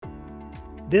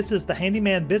This is the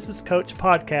Handyman Business Coach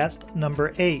podcast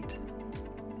number 8.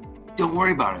 Don't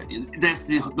worry about it. That's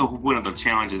one of the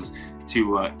challenges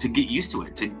to get used to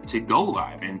it, to go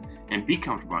live and be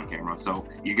comfortable on camera. So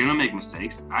you're going to make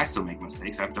mistakes. I still make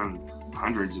mistakes. I've done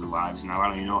hundreds of lives now. I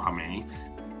don't even know how many.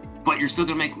 But you're still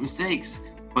going to make mistakes.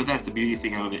 But that's the beauty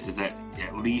thing of it, is that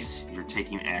at least you're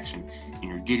taking action and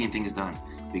you're getting things done,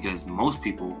 because most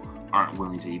people aren't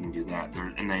willing to even do that.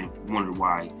 And they wonder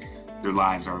why their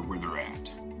lives are where they're at.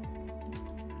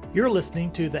 You're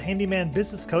listening to the Handyman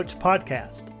Business Coach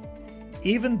podcast.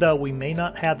 Even though we may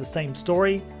not have the same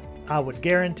story, I would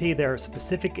guarantee there are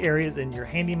specific areas in your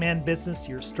handyman business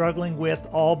you're struggling with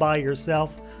all by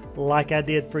yourself, like I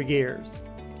did for years.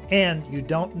 And you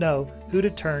don't know who to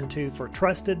turn to for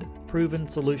trusted, proven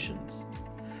solutions.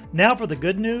 Now for the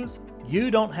good news,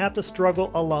 you don't have to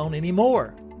struggle alone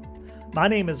anymore. My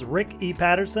name is Rick E.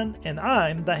 Patterson, and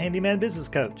I'm the Handyman Business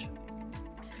Coach.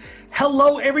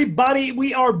 Hello, everybody.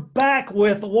 We are back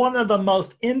with one of the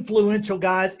most influential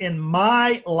guys in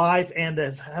my life and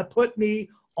has put me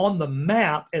on the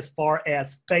map as far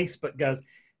as Facebook goes.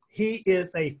 He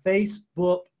is a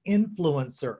Facebook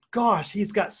influencer. Gosh,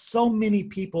 he's got so many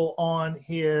people on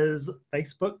his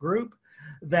Facebook group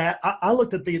that I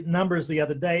looked at the numbers the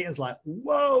other day and was like,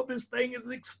 whoa, this thing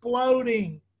is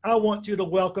exploding. I want you to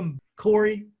welcome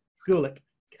Corey Gulick.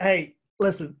 Hey,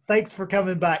 listen, thanks for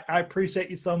coming back. I appreciate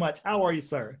you so much. How are you,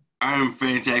 sir? I'm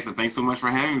fantastic. Thanks so much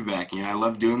for having me back. I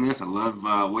love doing this. I love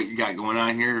what you got going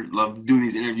on here. Love doing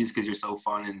these interviews because you're so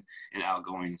fun and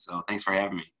outgoing. So thanks for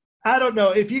having me. I don't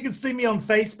know if you can see me on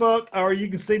Facebook or you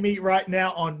can see me right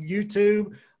now on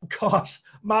YouTube. Gosh,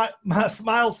 my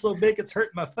smile's so big it's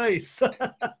hurting my face.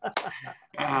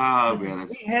 Oh, man.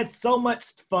 We had so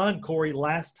much fun, Corey,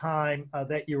 last time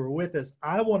that you were with us.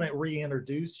 I want to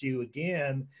reintroduce you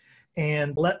again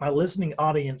and let my listening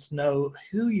audience know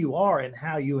who you are and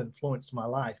how you influenced my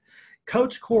life.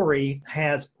 Coach Corey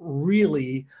has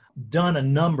really done a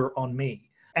number on me.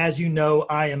 As you know,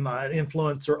 I am an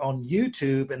influencer on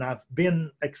YouTube, and I've been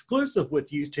exclusive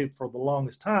with YouTube for the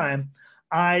longest time.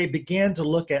 I began to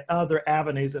look at other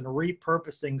avenues and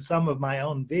repurposing some of my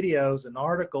own videos and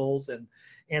articles and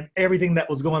everything that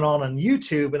was going on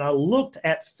YouTube. And I looked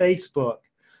at Facebook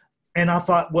and I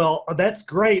thought, well, that's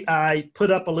great. I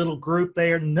put up a little group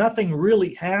there. Nothing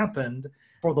really happened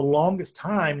for the longest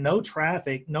time. No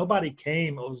traffic. Nobody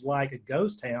came. It was like a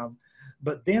ghost town.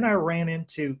 But then I ran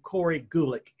into Corey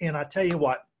Gulick, and I tell you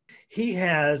what, he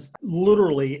has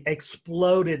literally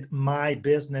exploded my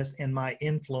business and my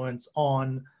influence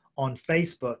on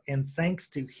Facebook. And thanks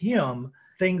to him,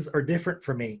 things are different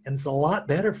for me, and it's a lot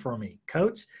better for me.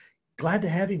 Coach, glad to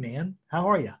have you, man. How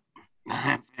are you?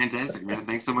 Fantastic, man.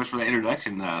 Thanks so much for the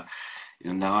introduction. Now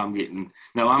I'm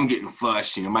getting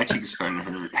flushed. My cheeks are starting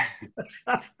to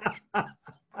hurt.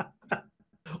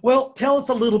 Well, tell us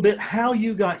a little bit how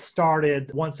you got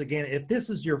started. Once again, if this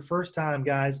is your first time,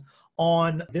 guys,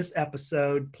 on this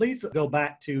episode, please go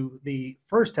back to the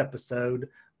first episode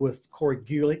with Corey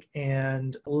Gulick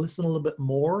and listen a little bit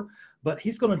more. But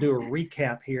he's going to do a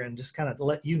recap here and just kind of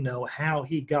let you know how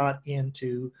he got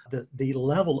into the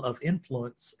level of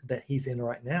influence that he's in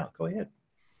right now. Go ahead.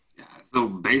 Yeah. So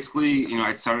basically,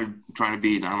 I started trying to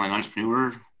be an online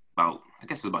entrepreneur I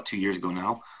guess it's about 2 years ago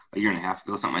now, a year and a half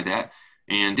ago, something like that.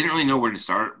 And didn't really know where to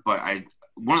start, but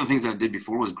one of the things that I did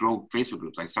before was grow Facebook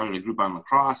groups. I started a group on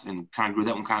lacrosse and kind of grew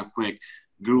that one kind of quick,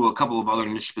 grew a couple of other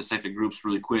niche-specific groups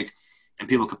really quick, and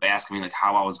people kept asking me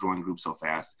how I was growing groups so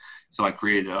fast. So I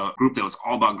created a group that was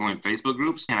all about growing Facebook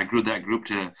groups, and I grew that group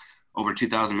to over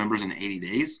 2,000 members in 80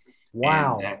 days.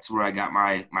 Wow. And that's where I got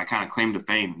my kind of claim to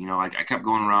fame. I kept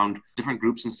going around different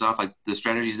groups and stuff, like the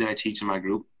strategies that I teach in my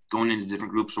group, going into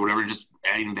different groups or whatever, just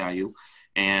adding value,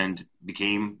 and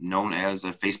became known as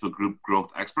a Facebook group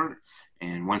growth expert.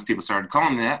 And once people started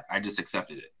calling me that, I just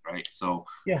accepted it, right? So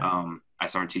yeah. I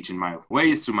started teaching my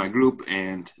ways through my group,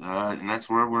 and that's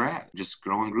where we're at, just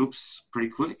growing groups pretty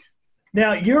quick.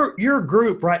 Now, your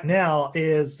group right now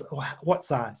is what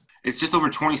size? It's just over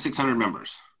 2,600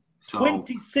 members. So,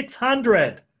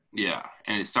 2,600? Yeah,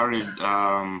 and it started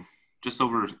just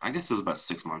over, I guess it was about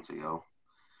 6 months ago.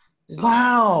 So.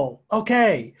 Wow.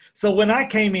 Okay. So when I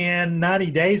came in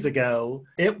 90 days ago,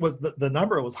 it was the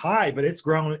number was high, but it's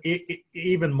grown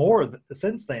even more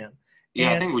since then.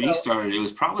 Yeah, I think when you started, it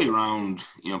was probably around,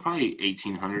 probably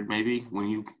 1,800 maybe when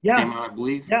you came out, I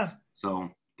believe. Yeah. So,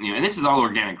 and this is all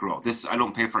organic growth. I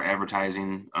don't pay for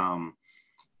advertising.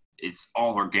 It's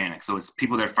all organic. So it's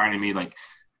people that are finding me,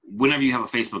 whenever you have a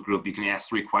Facebook group, you can ask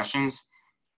 3 questions.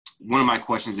 One of my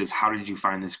questions is, how did you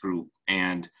find this group?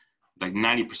 And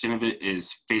 90% of it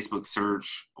is Facebook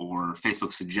search or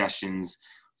Facebook suggestions,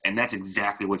 And that's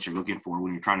exactly what you're looking for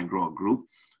when you're trying to grow a group,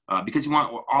 because you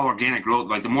want all organic growth.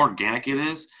 Like the more organic it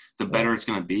is, the better it's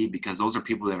going to be, because those are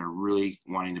people that are really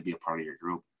wanting to be a part of your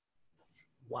group.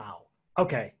 Wow.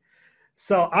 Okay.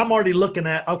 So I'm already looking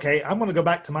at, okay, I'm going to go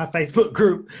back to my Facebook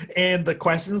group and the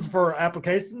questions for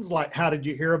applications, like how did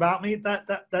you hear about me, that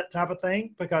type of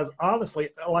thing. Because honestly,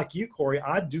 like you, Corey,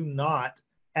 I do not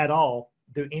at all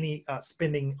do any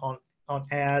spending on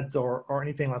ads or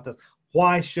anything like this.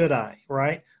 Why should I,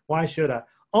 right? Why should I?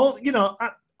 Oh,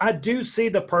 I do see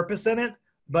the purpose in it,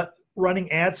 but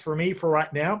running ads for me for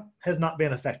right now has not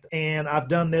been effective. And I've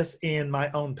done this in my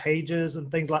own pages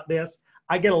and things like this.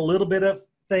 I get a little bit of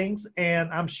things,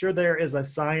 and I'm sure there is a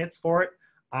science for it.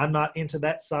 I'm not into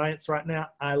that science right now.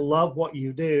 I love what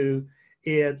you do.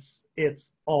 It's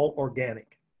all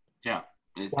organic. Yeah.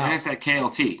 Wow. And it's that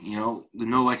KLT, the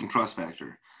know, like, and trust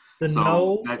factor. The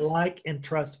know, like, and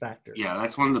trust factor. Yeah,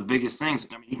 that's one of the biggest things.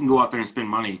 I mean, you can go out there and spend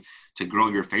money to grow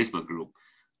your Facebook group,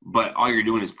 but all you're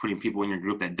doing is putting people in your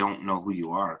group that don't know who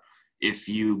you are. If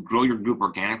you grow your group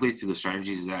organically through the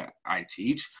strategies that I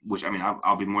teach, which, I mean,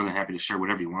 I'll be more than happy to share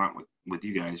whatever you want with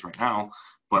you guys right now.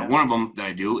 But one of them that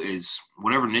I do is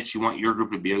whatever niche you want your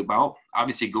group to be about,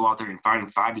 obviously go out there and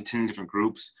find 5 to 10 different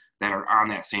groups that are on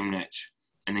that same niche.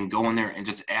 And then go in there and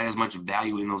just add as much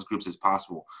value in those groups as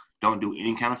possible. Don't do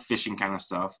any kind of fishing kind of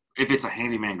stuff. If it's a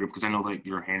handyman group, because I know that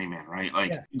you're a handyman, right?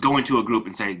 Like, go into a group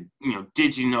and say,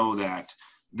 did you know that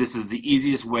this is the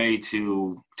easiest way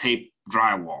to tape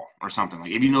drywall or something?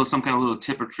 Like, if you know some kind of little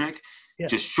tip or trick,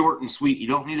 just short and sweet. You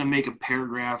don't need to make a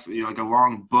paragraph, like a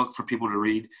long book for people to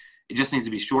read. It just needs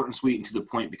to be short and sweet and to the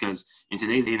point, because in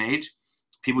today's day and age,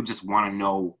 people just want to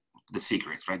know the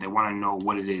secrets, right? They want to know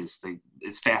what it is.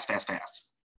 It's fast.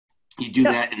 You do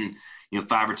that in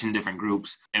 5 or 10 different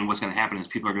groups, and what's going to happen is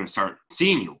people are going to start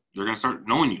seeing you. They're going to start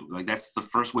knowing you. Like, that's the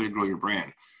first way to grow your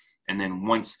brand. And then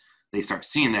once they start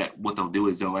seeing that, what they'll do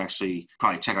is they'll actually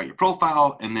probably check out your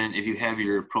profile. And then if you have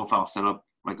your profile set up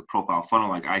like a profile funnel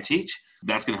like I teach,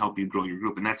 that's going to help you grow your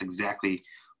group. And that's exactly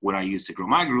what I use to grow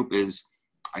my group. Is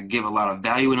I give a lot of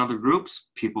value in other groups.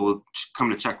 People come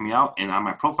to check me out, and on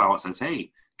my profile it says,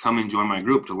 hey, come and join my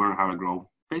group to learn how to grow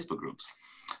Facebook groups.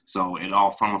 So it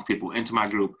all funnels people into my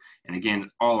group. And again,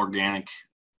 all organic,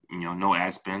 no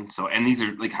ad spend. So, and these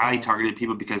are like highly targeted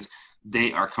people, because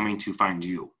they are coming to find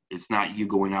you. It's not you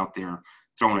going out there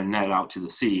throwing a net out to the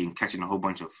sea and catching a whole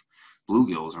bunch of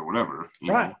bluegills or whatever.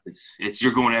 You know, it's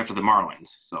you're going after the marlins.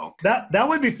 So that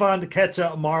would be fun to catch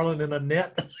a marlin in a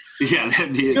net. Yeah,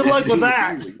 that'd be good luck with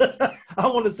that. I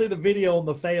want to see the video on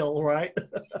the fail, right?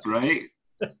 Right.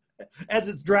 As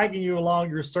it's dragging you along,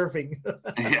 you're surfing.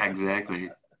 Yeah, exactly.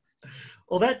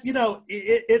 Well, that,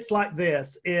 it's like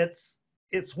this.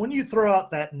 It's when you throw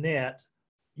out that net,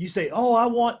 you say, oh, I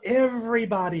want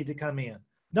everybody to come in.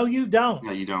 No, you don't.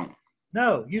 No, you don't.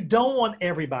 No, you don't want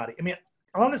everybody. I mean,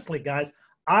 honestly, guys,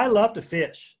 I love to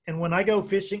fish. And when I go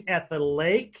fishing at the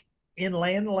lake,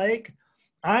 inland lake,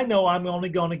 I know I'm only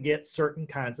going to get certain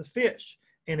kinds of fish.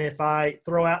 And if I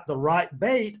throw out the right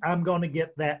bait, I'm going to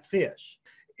get that fish.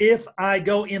 If I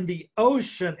go in the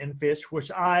ocean and fish,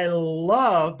 which I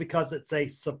love because it's a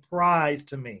surprise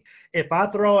to me. If I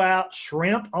throw out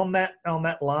shrimp on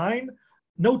that line,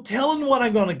 no telling what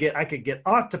I'm going to get. I could get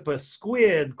octopus,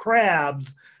 squid,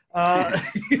 crabs,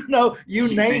 you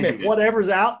name it, whatever's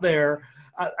out there.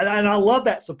 And I love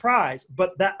that surprise,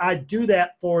 but that I do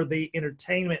that for the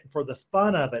entertainment, for the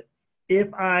fun of it.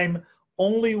 If I'm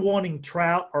only wanting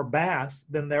trout or bass,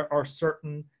 then there are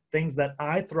certain things that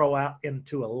I throw out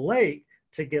into a lake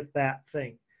to get that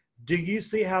thing. Do you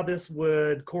see how this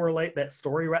would correlate? That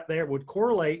story right there would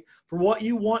correlate for what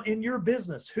you want in your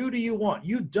business. Who do you want?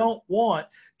 You don't want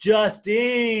just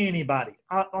anybody.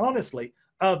 Honestly,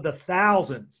 of the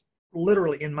thousands,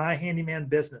 literally in my handyman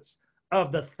business,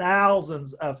 of the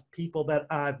thousands of people that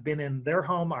I've been in their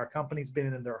home, our company's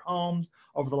been in their homes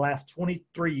over the last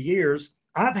 23 years,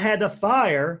 I've had to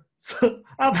fire some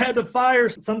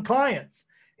clients.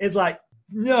 It's like,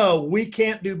 no, we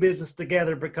can't do business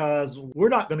together because we're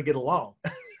not going to get along.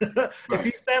 Right. If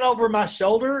you stand over my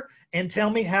shoulder and tell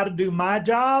me how to do my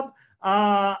job,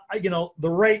 the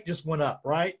rate just went up,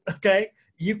 right? Okay.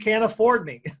 You can't afford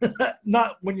me.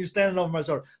 Not when you're standing over my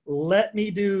shoulder. Let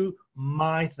me do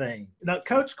my thing. Now,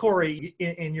 Coach Corey,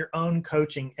 in your own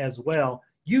coaching as well,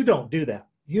 you don't do that.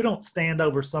 You don't stand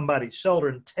over somebody's shoulder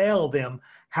and tell them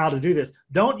how to do this.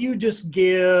 Don't you just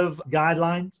give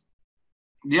guidelines?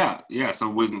 Yeah. So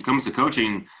when it comes to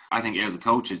coaching, I think as a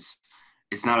coach,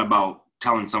 it's not about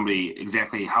telling somebody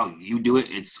exactly how you do it.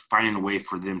 It's finding a way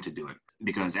for them to do it.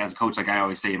 Because as a coach, like I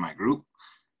always say in my group,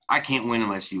 I can't win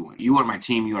unless you win. You are my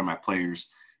team. You are my players.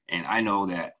 And I know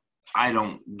that I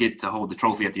don't get to hold the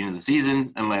trophy at the end of the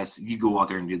season unless you go out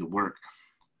there and do the work.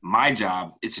 My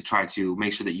job is to try to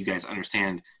make sure that you guys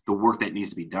understand the work that needs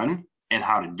to be done and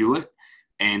how to do it.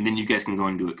 And then you guys can go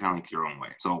and do it kind of like your own way.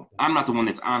 So I'm not the one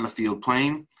that's on the field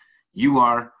playing. You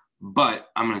are, but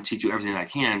I'm going to teach you everything I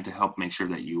can to help make sure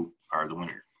that you are the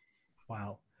winner.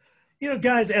 Wow. You know,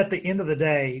 guys, at the end of the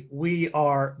day, we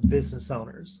are business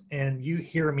owners, and you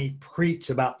hear me preach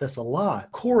about this a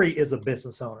lot. Corey is a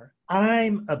business owner.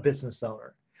 I'm a business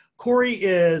owner. Corey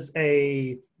is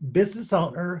a business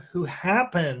owner who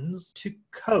happens to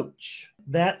coach.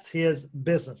 That's his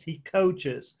business. He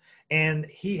coaches, and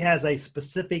he has a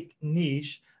specific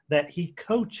niche that he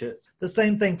coaches. The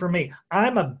same thing for me.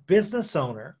 I'm a business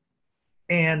owner,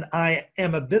 and I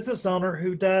am a business owner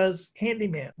who does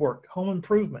handyman work, home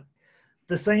improvement.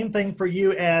 The same thing for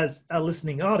you as a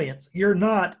listening audience. You're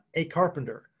not a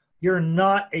carpenter. You're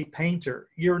not a painter.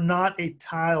 You're not a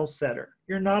tile setter.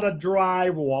 You're not a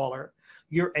drywaller.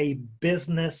 You're a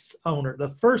business owner. The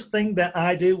first thing that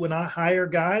I do when I hire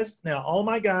guys, now all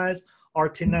my guys are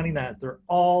 1099s. They're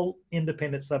all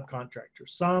independent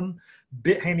subcontractors. Some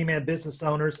handyman business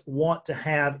owners want to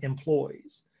have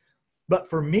employees. But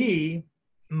for me,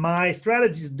 my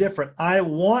strategy is different. I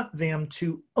want them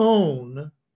to own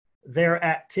their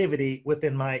activity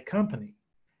within my company.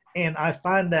 And I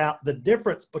find out the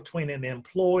difference between an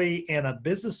employee and a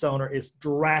business owner is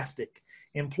drastic.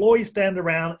 Employees stand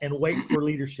around and wait for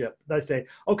leadership. They say,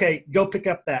 okay, go pick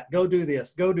up that, go do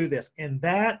this, go do this. And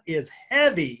that is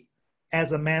heavy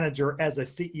as a manager, as a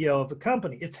CEO of a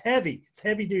company. It's heavy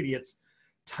duty. It's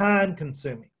time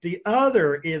consuming. The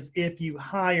other is if you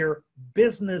hire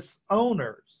business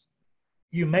owners,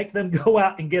 you make them go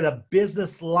out and get a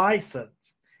business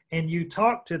license. And you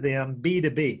talk to them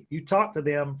B2B. You talk to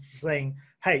them saying,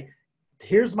 hey,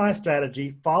 here's my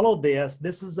strategy. Follow this.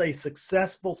 This is a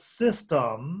successful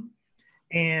system.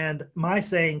 And my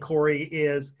saying, Corey,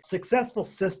 is successful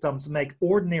systems make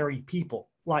ordinary people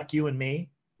like you and me.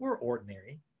 We're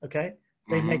ordinary, okay?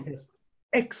 They make us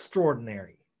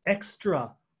extraordinary,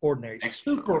 extraordinary,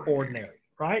 super ordinary,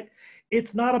 right?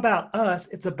 It's not about us.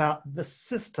 It's about the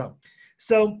system.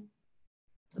 So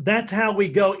that's how we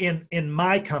go in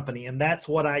my company, and that's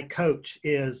what I coach.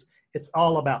 Is it's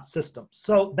all about systems.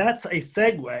 So that's a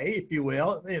segue, if you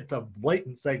will. It's a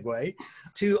blatant segue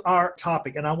to our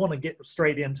topic, and I want to get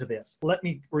straight into this. Let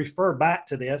me refer back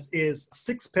to this is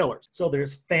 6 pillars. So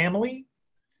there's family,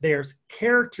 there's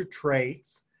character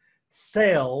traits,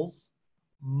 sales,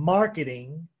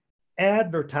 marketing,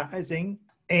 advertising,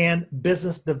 and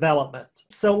business development.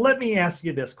 So let me ask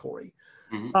you this, Corey.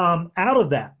 Out of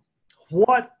that,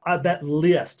 what that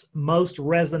list most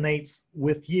resonates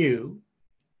with you,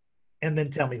 and then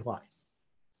tell me why.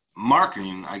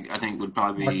 Marketing, I think, would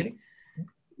probably be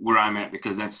where I'm at,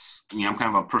 because that's, I'm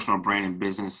kind of a personal brand and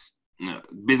business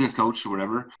coach or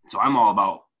whatever. So I'm all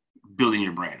about building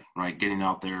your brand, right? Getting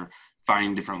out there,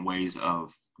 finding different ways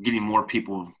of getting more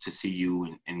people to see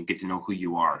you and get to know who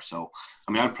you are. So,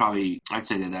 I'd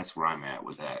say that that's where I'm at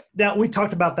with that. Now, we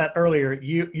talked about that earlier.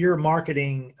 Your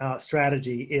marketing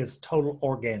strategy is total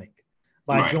organic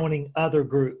by joining other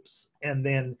groups and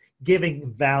then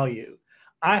giving value.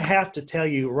 I have to tell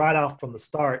you right off from the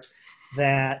start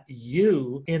that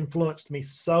you influenced me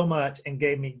so much and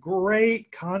gave me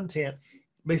great content.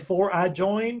 Before I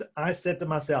joined, I said to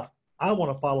myself, I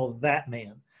want to follow that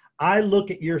man. I look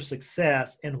at your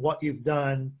success and what you've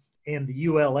done in the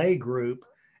ULA group,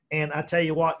 and I tell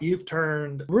you what, you've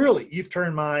turned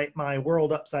my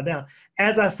world upside down.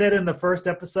 As I said in the first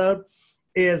episode,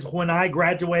 is when I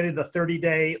graduated the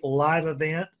 30-day live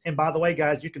event. And by the way,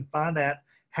 guys, you can find that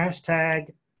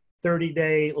hashtag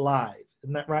 30-day live.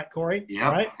 Isn't that right, Corey? Yeah.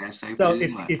 Right? So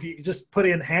if you just put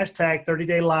in hashtag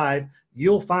 30-day live,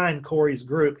 you'll find Corey's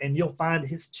group and you'll find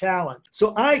his challenge.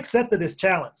 So I accepted his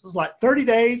challenge. It was like 30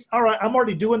 days. All right, I'm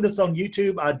already doing this on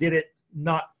YouTube. I did it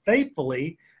not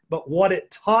faithfully, but what it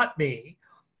taught me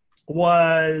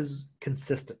was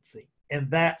consistency. And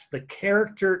that's the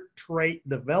character trait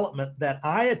development that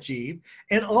I achieved,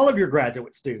 and all of your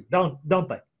graduates do, don't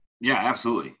they? Yeah,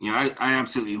 absolutely. I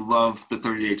absolutely love the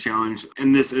 30-day challenge.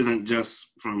 And this isn't just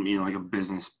from, like a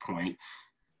business point.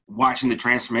 Watching the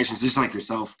transformations, just like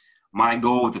yourself, my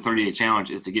goal with the 30-day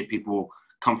challenge is to get people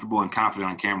comfortable and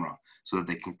confident on camera so that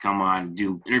they can come on,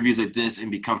 do interviews like this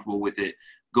and be comfortable with it,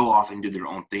 go off and do their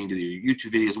own thing, do their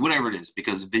YouTube videos, whatever it is,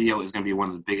 because video is going to be one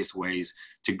of the biggest ways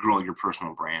to grow your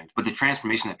personal brand. But the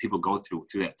transformation that people go through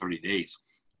that 30 days,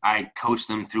 I coach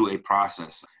them through a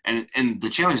process. And the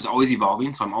challenge is always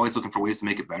evolving, so I'm always looking for ways to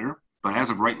make it better. But as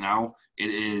of right now,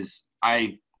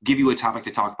 I give you a topic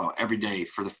to talk about every day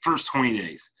for the first 20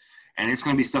 days. And it's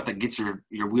going to be stuff that gets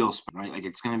your wheels spin, right? Like,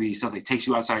 it's going to be stuff that takes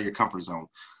you outside of your comfort zone.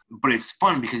 But it's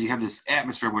fun because you have this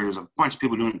atmosphere where there's a bunch of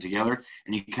people doing it together,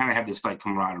 and you kind of have this like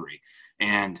camaraderie.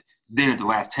 And then at the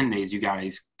last 10 days, you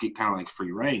guys get kind of like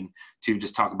free reign to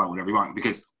just talk about whatever you want.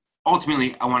 Because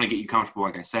ultimately, I want to get you comfortable,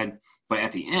 like I said. But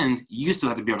at the end, you still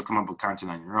have to be able to come up with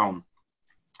content on your own.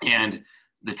 And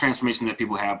the transformation that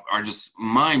people have are just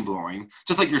mind-blowing.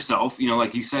 Just like yourself, you know,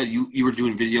 like you said, you were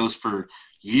doing videos for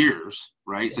years,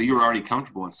 right? So you were already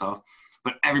comfortable and stuff.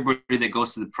 But everybody that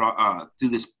goes through through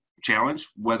this challenge,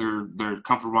 whether they're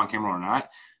comfortable on camera or not,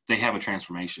 they have a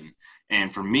transformation.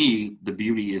 And for me, the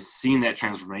beauty is seeing that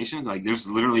transformation. Like, there's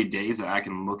literally days that I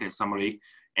can look at somebody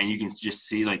and you can just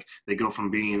see, like, they go from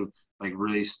being like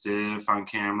really stiff on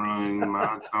camera and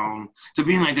monotone to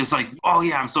being like this, like, oh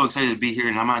yeah, I'm so excited to be here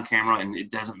and I'm on camera and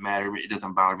it doesn't matter. It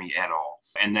doesn't bother me at all.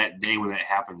 And that day when that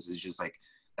happens is just like,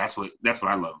 that's what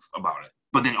I love about it.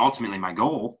 But then ultimately my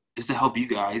goal is to help you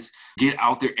guys get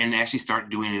out there and actually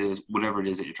start doing it as whatever it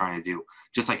is that you're trying to do.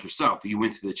 Just like yourself, you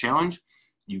went through the challenge,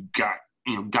 you got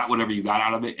whatever you got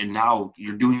out of it, and now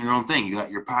you're doing your own thing. You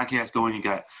got your podcast going, you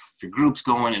got your groups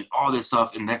going, and all this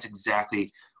stuff. And that's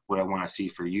exactly what I want to see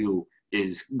for you,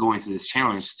 is going through this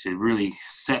challenge to really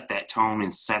set that tone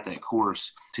and set that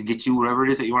course to get you wherever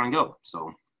it is that you want to go.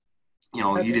 So, you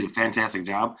know, you did a fantastic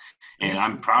job, and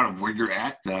I'm proud of where you're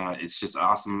at. It's just an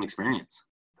awesome experience.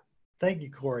 Thank you,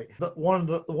 Corey. One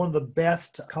of the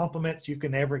best compliments you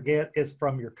can ever get is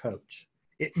from your coach.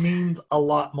 It means a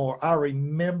lot more. I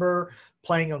remember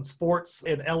playing on sports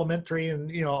in elementary and,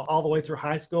 you know, all the way through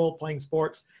high school, playing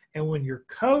sports. And when your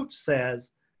coach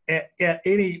says at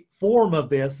any form of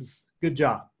this, is good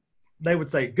job, they would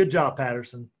say, good job,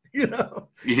 Patterson. You know,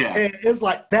 yeah. And it's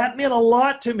like, that meant a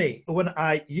lot to me when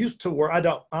I used to work.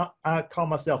 I call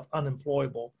myself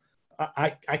unemployable.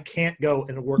 I can't go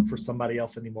and work for somebody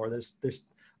else anymore. There's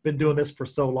been doing this for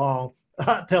so long.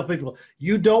 I tell people,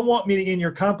 you don't want me in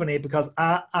your company because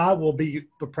I will be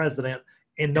the president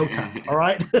in no time. All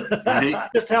right.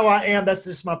 Just how I am. That's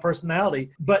just my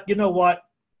personality. But you know what?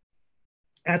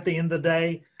 At the end of the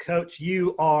day, Coach,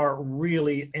 you are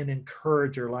really an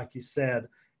encourager, like you said.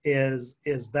 Is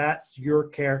that's your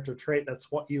character trait.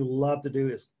 That's what you love to do,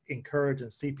 is encourage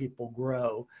and see people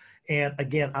grow. And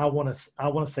again, I want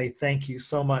to say thank you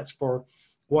so much for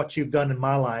what you've done in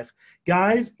my life.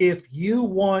 Guys, if you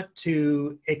want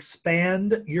to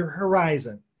expand your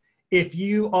horizon, if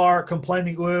you are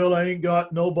complaining, well, I ain't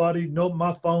got nobody, no,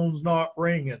 my phone's not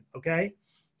ringing, okay?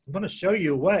 I'm going to show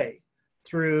you a way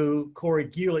through Corey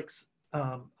Gulick's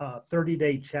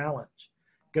 30-day challenge.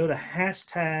 Go to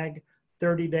hashtag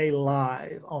 30-day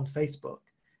live on Facebook.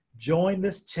 Join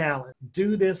this challenge.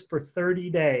 Do this for 30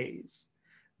 days.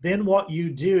 Then what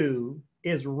you do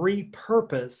is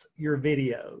repurpose your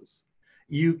videos.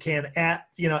 You can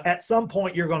at some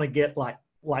point you're going to get like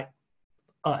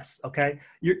us, okay?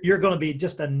 You're going to be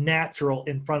just a natural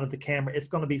in front of the camera. It's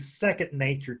going to be second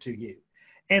nature to you.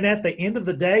 And at the end of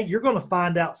the day, you're going to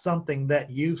find out something that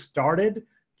you started,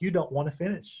 you don't want to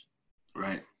finish.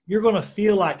 Right. You're going to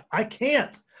feel like, I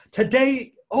can't.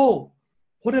 Today, oh,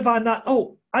 what have I not?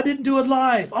 Oh, I didn't do it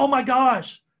live. Oh my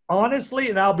gosh. Honestly,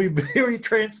 and I'll be very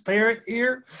transparent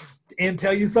here and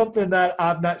tell you something that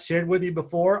I've not shared with you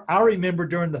before. I remember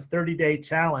during the 30-day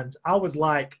challenge, I was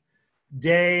like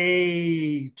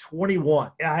day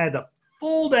 21. I had a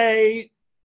full day.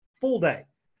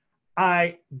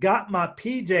 I got my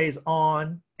PJs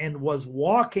on and was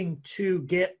walking to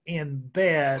get in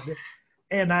bed.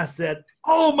 And I said,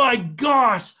 oh my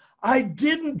gosh, I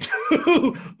didn't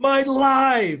do my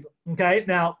live. Okay.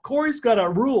 Now, Corey's got a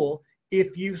rule.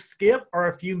 If you skip or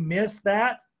if you miss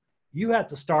that, you have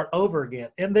to start over again.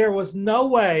 And there was no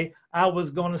way I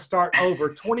was going to start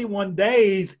over 21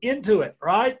 days into it,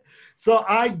 right? So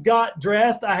I got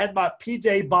dressed. I had my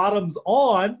PJ bottoms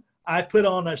on. I put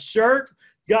on a shirt,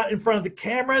 got in front of the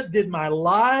camera, did my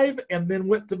live, and then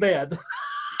went to bed.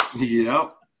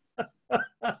 Yep.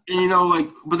 You know, like,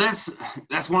 but that's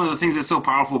one of the things that's so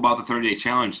powerful about the 30-day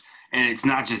challenge. And it's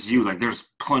not just you. Like,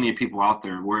 there's plenty of people out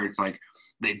there where it's like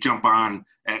they jump on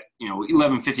at,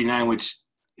 11:59, which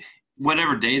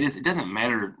whatever day it is, it doesn't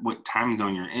matter what time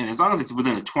zone you're in. As long as it's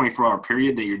within a 24-hour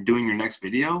period that you're doing your next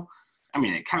video, I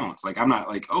mean, it counts. Like, I'm not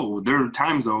like, oh, there are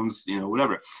time zones,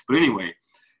 whatever. But anyway,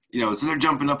 so they're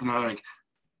jumping up and they're like,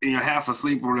 half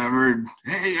asleep or whatever. And,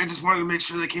 hey, I just wanted to make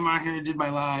sure they came out here and did my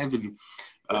live. And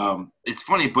it's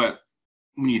funny, but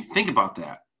when you think about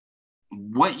that,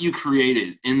 what you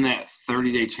created in that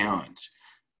 30-day challenge,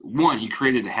 one, you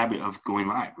created a habit of going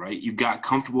live, right? You got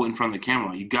comfortable in front of the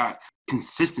camera. You got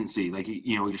consistency, like,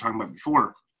 you're talking about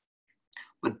before.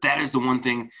 But that is the one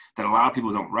thing that a lot of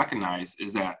people don't recognize,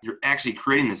 is that you're actually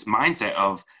creating this mindset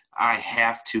of, I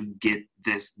have to get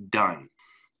this done.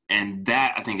 And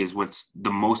that, I think, is what's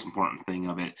the most important thing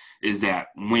of it, is that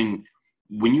when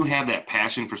you have that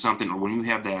passion for something, or when you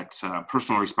have that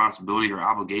personal responsibility or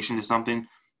obligation to something,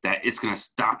 that it's going to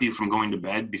stop you from going to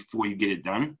bed before you get it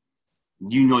done,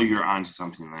 you know you're onto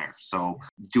something there. So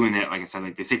doing that, like I said,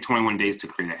 like they say 21 days to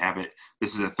create a habit.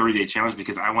 This is a 30-day challenge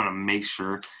because I want to make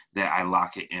sure that I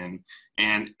lock it in.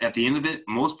 And at the end of it,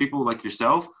 most people like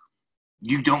yourself,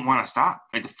 you don't want to stop.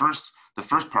 Like the first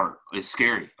part is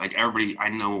scary. Like everybody, I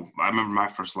remember my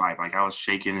first live, like I was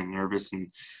shaking and nervous,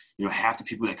 and half the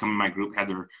people that come in my group had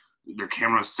their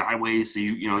cameras sideways. So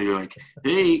you're like,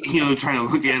 hey, trying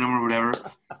to look at them or whatever.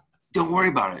 Don't worry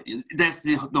about it. That's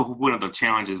the one of the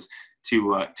challenges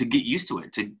to get used to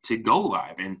it, to go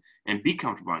live and be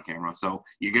comfortable on camera. So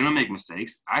you're gonna make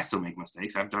mistakes. I still make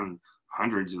mistakes. I've done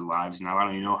hundreds of lives now. I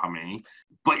don't even know how many,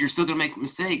 but you're still gonna make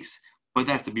mistakes. But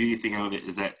that's the beauty thing of it,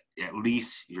 is that at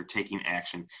least you're taking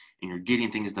action and you're getting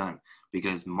things done,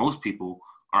 because most people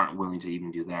aren't willing to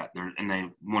even do that. They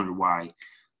wonder why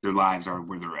their lives are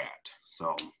where they're at.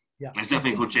 So yeah, it's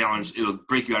definitely a cool challenge. It'll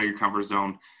break you out of your comfort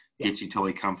zone, get you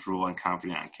totally comfortable and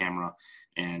confident on camera,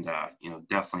 and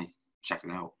definitely check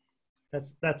it out.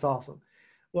 That's awesome.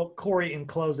 Well, Corey, in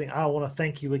closing, I want to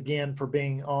thank you again for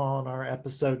being on our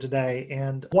episode today,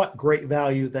 and what great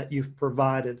value that you've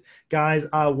provided. Guys,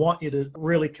 I want you to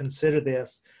really consider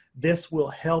this. This will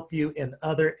help you in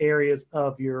other areas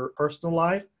of your personal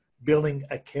life, building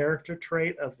a character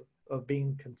trait of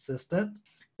being consistent.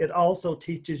 It also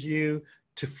teaches you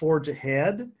to forge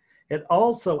ahead. It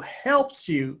also helps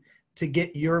you to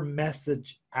get your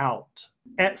message out.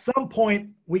 At some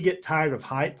point, we get tired of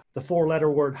hype, the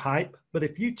 4-letter word hype. But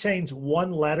if you change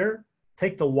one letter,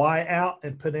 take the Y out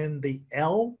and put in the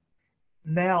L,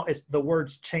 now the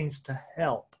words change to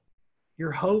help.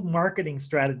 Your whole marketing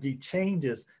strategy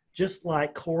changes, just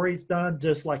like Corey's done,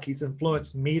 just like he's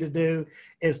influenced me to do.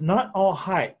 It's not all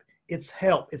hype. It's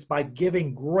help. It's by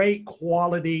giving great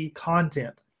quality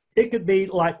content. It could be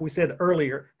like we said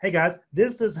earlier, hey guys,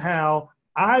 this is how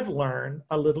I've learned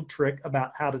a little trick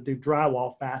about how to do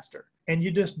drywall faster. And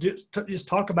you just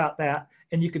talk about that,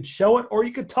 and you could show it or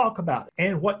you could talk about it.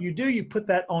 And what you do, you put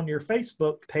that on your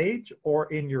Facebook page or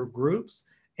in your groups,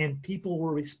 and people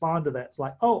will respond to that. It's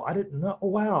like, oh, I didn't know. Oh,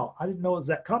 wow. I didn't know it was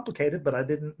that complicated, but I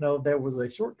didn't know there was a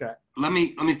shortcut. Let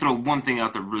me throw one thing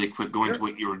out there really quick, going to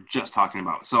what you were just talking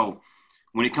about. So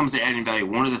when it comes to adding value,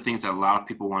 one of the things that a lot of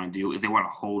people want to do is they want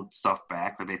to hold stuff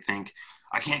back, that they think,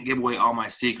 I can't give away all my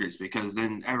secrets because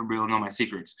then everybody will know my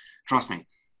secrets. Trust me,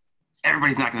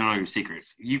 everybody's not going to know your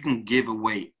secrets. You can give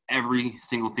away every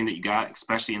single thing that you got,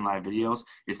 especially in live videos.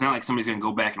 It's not like somebody's going to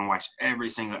go back and watch every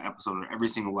single episode or every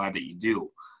single live that you do.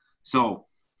 So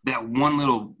that one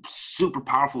little super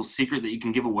powerful secret that you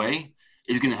can give away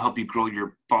is going to help you grow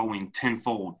your following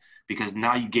tenfold, because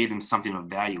now you gave them something of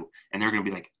value, and they're going to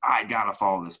be like, I got to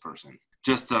follow this person.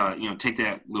 Just, take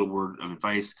that little word of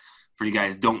advice for you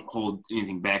guys. Don't hold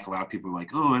anything back. A lot of people are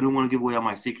like, oh, I don't want to give away all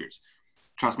my secrets.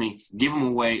 Trust me, give them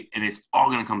away, and it's all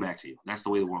going to come back to you. That's the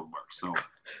way the world works. So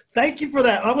thank you for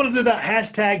that. I'm going to do that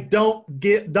hashtag don't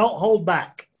hold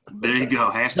back. There you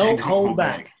go. Hashtag don't hold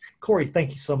back. Corey,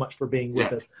 thank you so much for being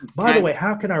with us. By the way,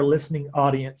 how can our listening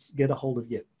audience get a hold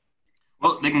of you?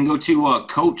 Well, they can go to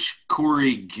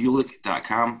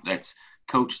CoachCoreyGulick.com. That's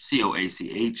Coach,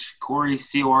 C-O-A-C-H, Corey,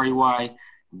 C-O-R-E-Y,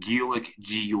 Gulick,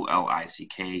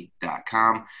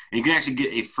 Gulick.com. And you can actually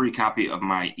get a free copy of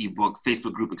my ebook,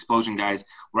 Facebook Group Explosion Guys,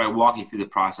 where I walk you through the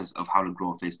process of how to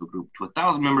grow a Facebook group to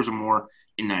 1,000 members or more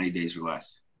in 90 days or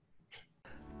less.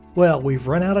 Well, we've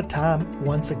run out of time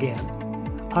once again.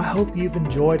 I hope you've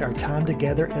enjoyed our time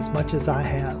together as much as I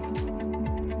have.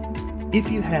 If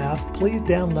you have, please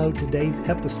download today's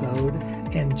episode,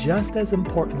 and just as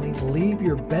importantly, leave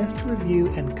your best review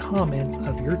and comments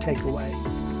of your takeaway.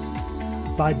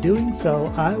 By doing so,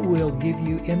 I will give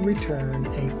you in return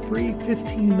a free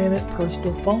 15-minute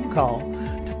personal phone call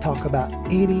to talk about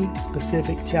any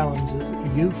specific challenges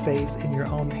you face in your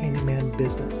own handyman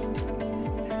business.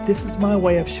 This is my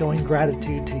way of showing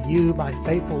gratitude to you, my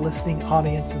faithful listening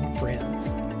audience and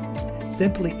friends.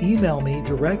 Simply email me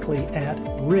directly at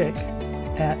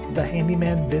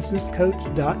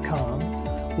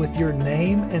rick@thehandymanbusinesscoach.com with your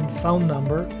name and phone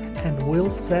number, and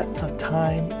we'll set a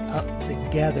time up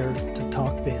together to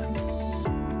talk then.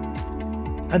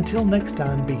 Until next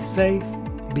time, be safe,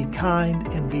 be kind,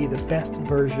 and be the best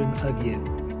version of you.